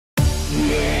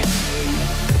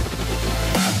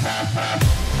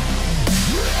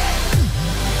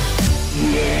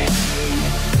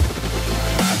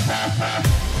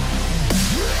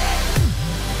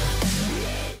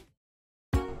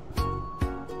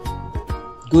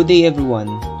Good day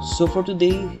everyone. So for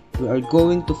today, we are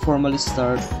going to formally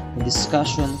start a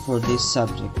discussion for this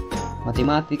subject,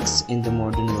 mathematics in the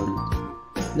modern world.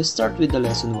 Let's start with the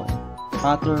lesson 1,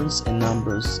 patterns and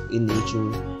numbers in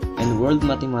nature and world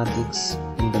mathematics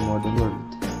in the modern world.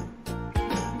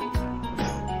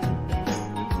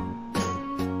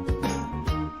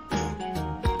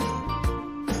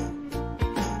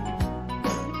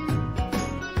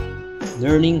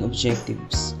 Learning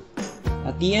objectives.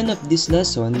 At the end of this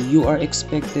lesson, you are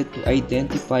expected to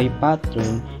identify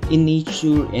patterns in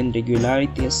nature and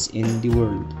regularities in the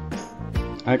world.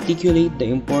 Articulate the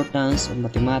importance of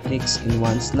mathematics in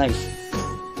one's life.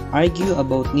 Argue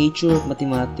about nature of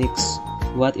mathematics,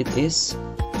 what it is,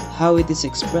 how it is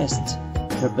expressed,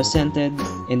 represented,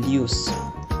 and used.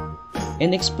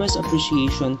 And express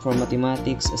appreciation for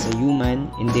mathematics as a human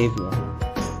endeavor.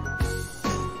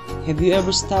 Have you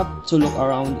ever stopped to look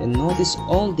around and notice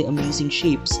all the amazing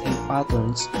shapes and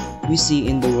patterns we see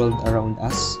in the world around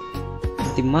us?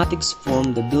 Mathematics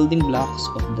form the building blocks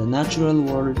of the natural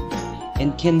world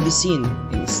and can be seen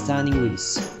in stunning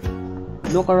ways.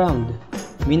 Look around.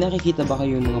 May nakikita ba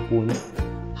kayong mga puno?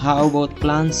 How about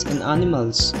plants and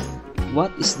animals? What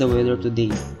is the weather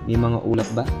today? May mga ulap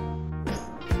ba?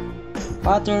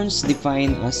 Patterns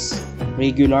defined as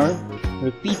regular,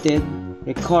 repeated,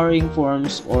 recurring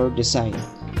forms or design.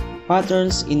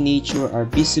 Patterns in nature are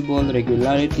visible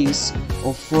regularities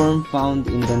of form found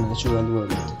in the natural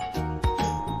world.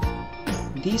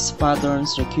 These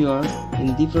patterns recur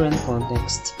in different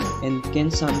contexts and can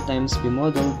sometimes be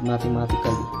modeled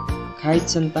mathematically. Kahit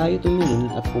saan tayo tumingin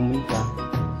at pumunta,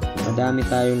 madami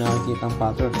tayong nakikitang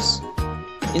patterns.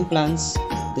 In plants,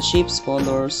 the shapes,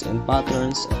 colors, and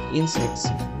patterns of insects,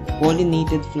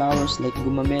 pollinated flowers like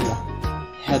gumamela,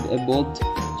 have evolved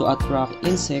to attract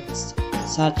insects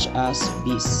such as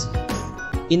bees.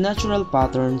 In natural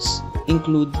patterns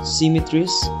include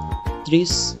symmetries,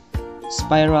 trees,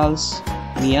 spirals,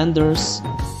 meanders,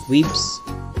 waves,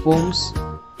 foams,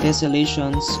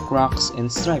 tessellations, cracks,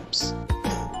 and stripes.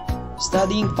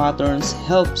 Studying patterns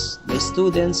helps the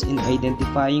students in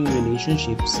identifying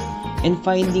relationships and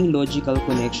finding logical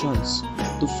connections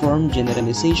to form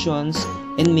generalizations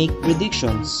and make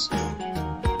predictions.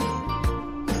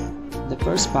 The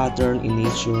first pattern in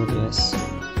nature is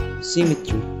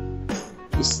symmetry.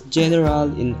 It's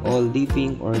general in all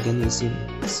living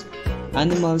organisms.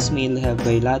 Animals may have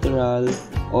bilateral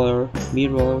or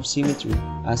mirror symmetry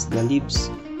as the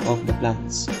leaves of the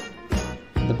plants.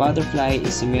 The butterfly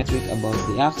is symmetric about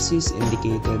the axis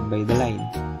indicated by the line.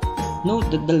 Note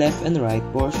that the left and right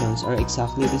portions are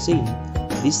exactly the same.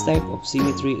 This type of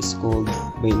symmetry is called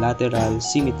bilateral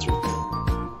symmetry.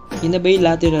 In a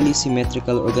bilaterally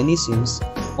symmetrical organisms,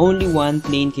 only one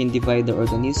plane can divide the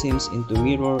organisms into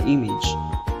mirror image.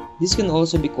 This can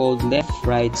also be called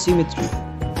left-right symmetry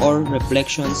or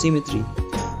reflection symmetry.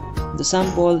 The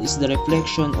sample is the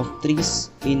reflection of trees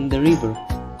in the river.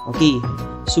 Okay,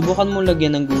 subukan mo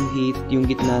lagyan ng guhit yung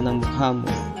gitna ng mukha mo.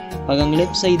 Pag ang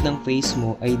left side ng face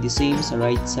mo ay the same sa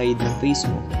right side ng face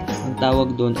mo, ang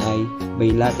tawag doon ay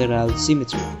bilateral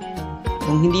symmetry.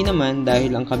 Kung hindi naman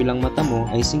dahil ang kabilang mata mo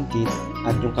ay singkit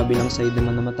at yung kabilang side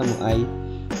naman ng mata mo ay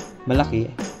malaki,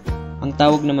 ang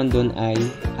tawag naman doon ay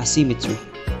asymmetry.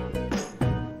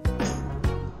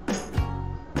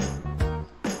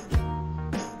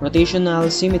 Rotational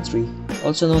symmetry,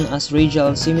 also known as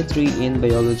radial symmetry in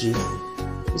biology,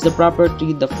 is the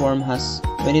property the form has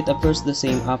when it appears the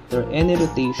same after any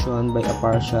rotation by a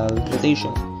partial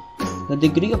rotation. The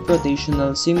degree of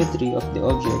rotational symmetry of the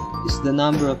object is the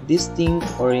number of distinct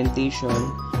orientation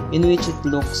in which it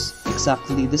looks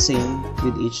exactly the same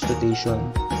with each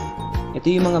rotation. Ito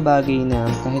yung mga bagay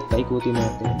na kahit paikutin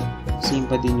natin, same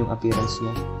pa din yung appearance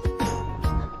niya.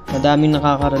 Madaming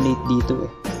nakaka-relate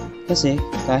dito Kasi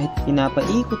kahit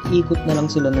pinapaikot-ikot na lang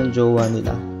sila ng jowa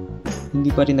nila,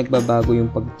 hindi pa rin nagbabago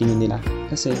yung pagtingin nila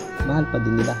kasi mahal pa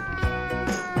din nila.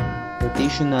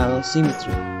 Rotational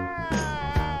symmetry.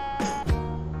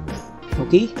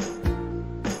 Okay?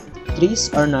 Trees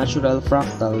are natural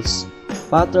fractals,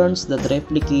 patterns that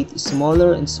replicate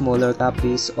smaller and smaller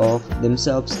copies of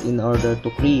themselves in order to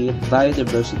create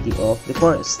biodiversity of the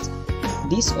forest.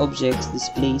 These objects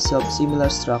display self-similar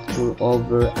structure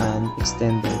over an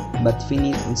extended but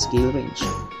finite in scale range.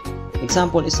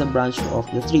 Example is a branch of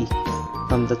the tree.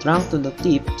 From the trunk to the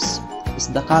tips is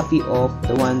the copy of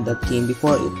the one that came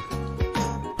before it.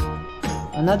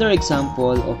 Another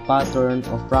example of pattern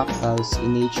of fractals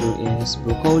in nature is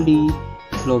broccoli,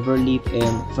 cloverleaf,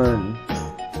 and fern.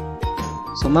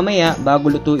 So mamaya, bago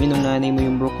lutuin ng nanay mo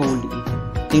yung broccoli,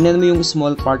 tingnan mo yung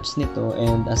small parts nito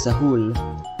and as a whole,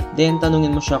 Then,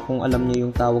 tanungin mo siya kung alam niya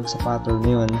yung tawag sa pattern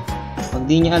na yun. Pag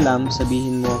di niya alam,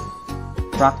 sabihin mo,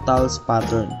 fractals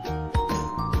pattern.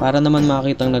 Para naman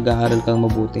makitang nag-aaral kang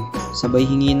mabuti. Sabay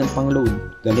hingi ng pang-load.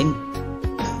 Galing!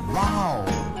 Wow!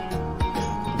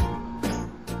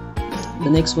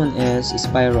 The next one is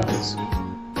spirals.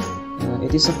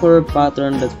 It is a curved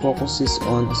pattern that focuses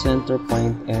on a center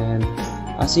point and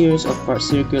a series of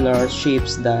circular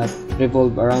shapes that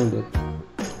revolve around it.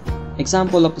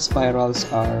 Example of spirals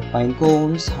are pine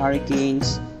cones,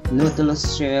 hurricanes,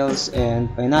 Nautilus shells, and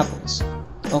pineapples.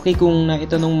 Okay, kung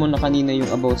naitanong mo na kanina yung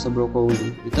about sa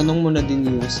broccoli, itanong mo na din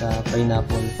yung sa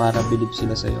pineapple para believe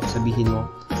sila sa'yo. Sabihin mo,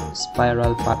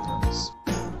 spiral patterns.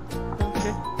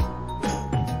 Okay.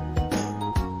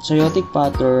 Chaotic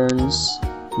patterns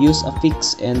use a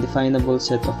fixed and definable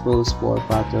set of rules for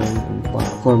pattern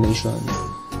formation.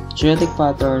 Chaotic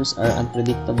patterns are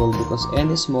unpredictable because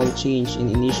any small change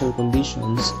in initial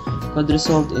conditions could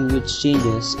result in huge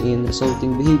changes in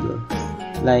resulting behavior,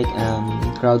 like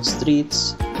crowd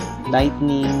streets,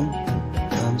 lightning,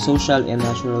 social and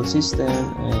natural system,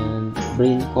 and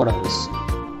brain corals.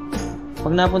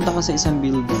 Pag napunta ka sa isang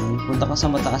building, punta ka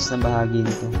sa mataas na bahagi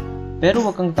nito. Pero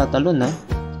huwag kang tatalon ha.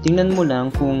 Tingnan mo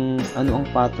lang kung ano ang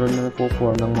pattern na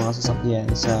napo-form ng mga sasakyan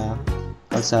sa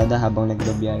kalsada habang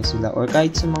nagbabiyahe sila or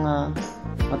kahit sa mga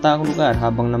mataang lugar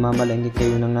habang namamalengke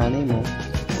kayo ng nanay mo,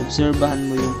 obserbahan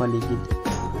mo yung paligid.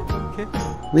 Okay.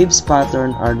 Waves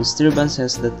pattern are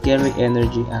disturbances that carry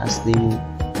energy as they move.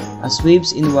 As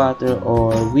waves in water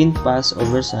or wind pass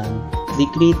over sand, they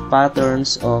create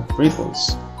patterns of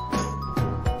ripples.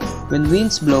 When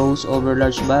winds blows over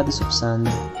large bodies of sand,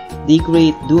 they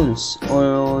create dunes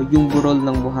or yung burol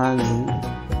ng buhangin,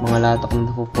 mga latak na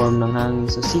napo-form ng hangin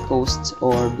sa seacoasts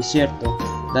or desierto.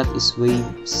 That is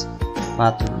waves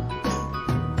pattern.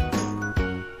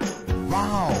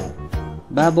 Wow!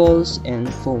 Bubbles and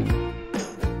foam.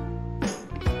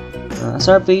 A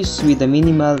surface with a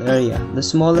minimal area. The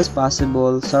smallest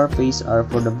possible surface are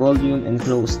for the volume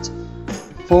enclosed.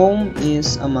 Foam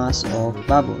is a mass of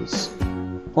bubbles.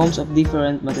 Foams of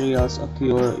different materials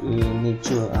occur in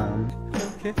nature.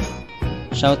 Okay.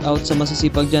 Shout out sa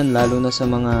masasipag dyan, lalo na sa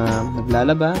mga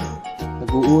naglalaba,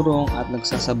 nag-uurong at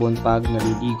nagsasabon pag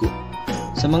naliligo.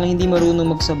 Sa mga hindi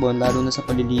marunong magsabon, lalo na sa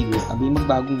paliligo, abi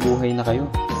magbagong buhay na kayo.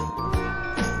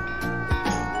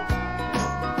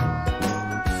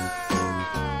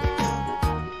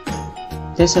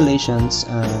 Tessellations,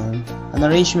 an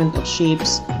arrangement of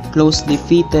shapes closely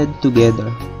fitted together,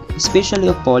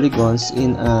 especially of polygons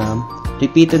in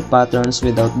repeated patterns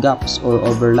without gaps or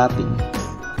overlapping.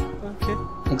 Okay.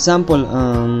 Example,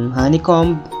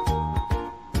 honeycomb,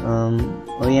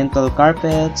 oriental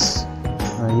carpets,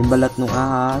 yung balat ng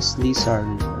ahas, lizard.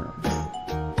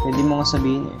 Pwede mo nga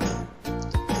sabihin eh.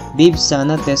 Babe,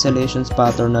 sana tessellations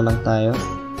pattern na lang tayo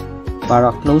para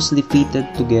closely fitted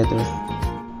together.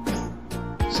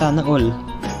 Sana all.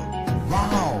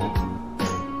 Wow!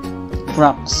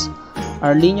 Cracks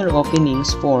are linear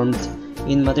openings formed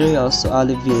in materials to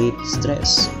alleviate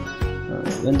stress.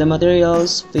 When the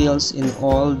materials fails in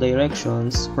all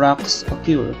directions, cracks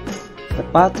occur. The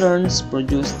patterns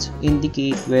produced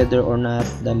indicate whether or not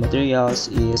the materials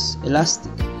is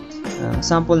elastic.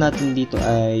 Sample natin dito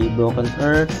ay broken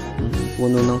earth,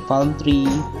 puno ng palm tree,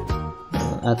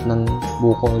 at ng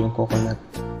buko, yung coconut.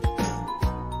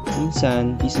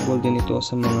 Minsan, visible din ito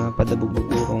sa mga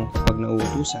padabugbog-urong kapag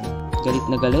nauutusan. Galit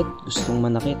na galit, gustong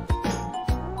manakit.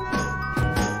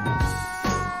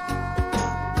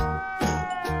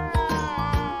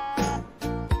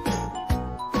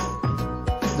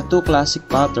 The two classic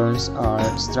patterns are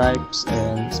stripes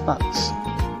and spots.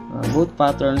 Both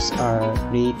patterns are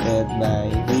created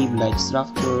by wave-like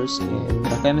structures in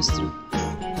the chemistry.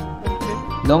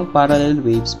 Long parallel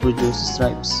waves produce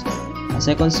stripes. A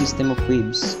second system of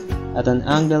waves at an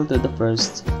angle to the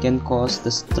first can cause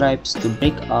the stripes to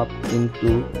break up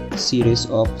into series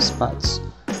of spots.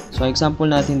 So example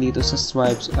natin dito sa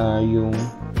stripes are yung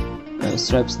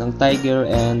stripes ng tiger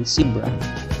and zebra,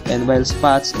 and while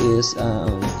spots is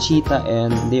cheetah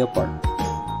and leopard.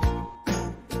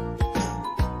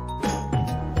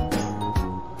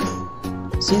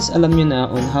 Since alam nyo na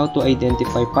on how to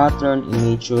identify pattern in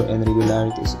nature and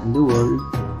regularities in the world,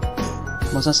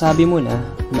 masasabi mo na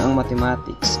ang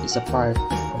mathematics is a part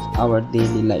of our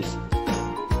daily life.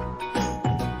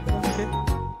 Okay.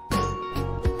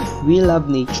 We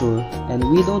love nature and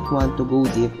we don't want to go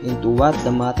deep into what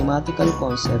the mathematical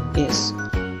concept is.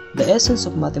 The essence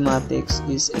of mathematics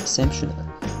is exceptional,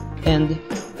 and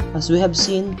as we have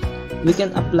seen, we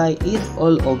can apply it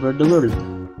all over the world.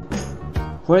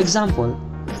 For example,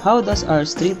 how does our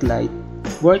street light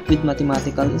work with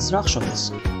mathematical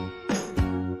instructions?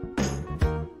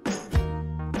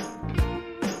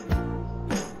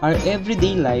 Our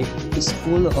everyday life is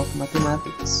full of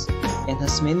mathematics and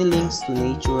has many links to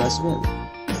nature as well.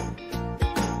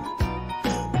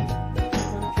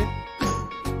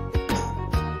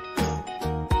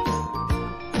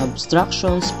 Okay.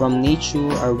 Abstractions from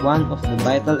nature are one of the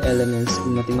vital elements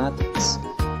in mathematics.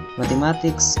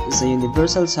 Mathematics is a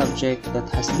universal subject that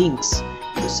has links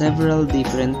to several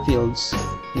different fields,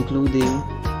 including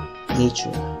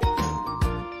nature.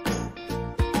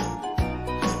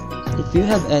 If you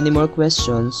have any more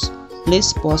questions,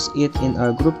 please post it in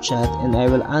our group chat and I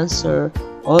will answer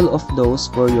all of those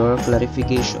for your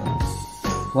clarification.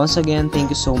 Once again, thank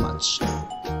you so much.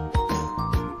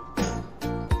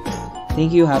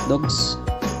 Thank you, hot dogs.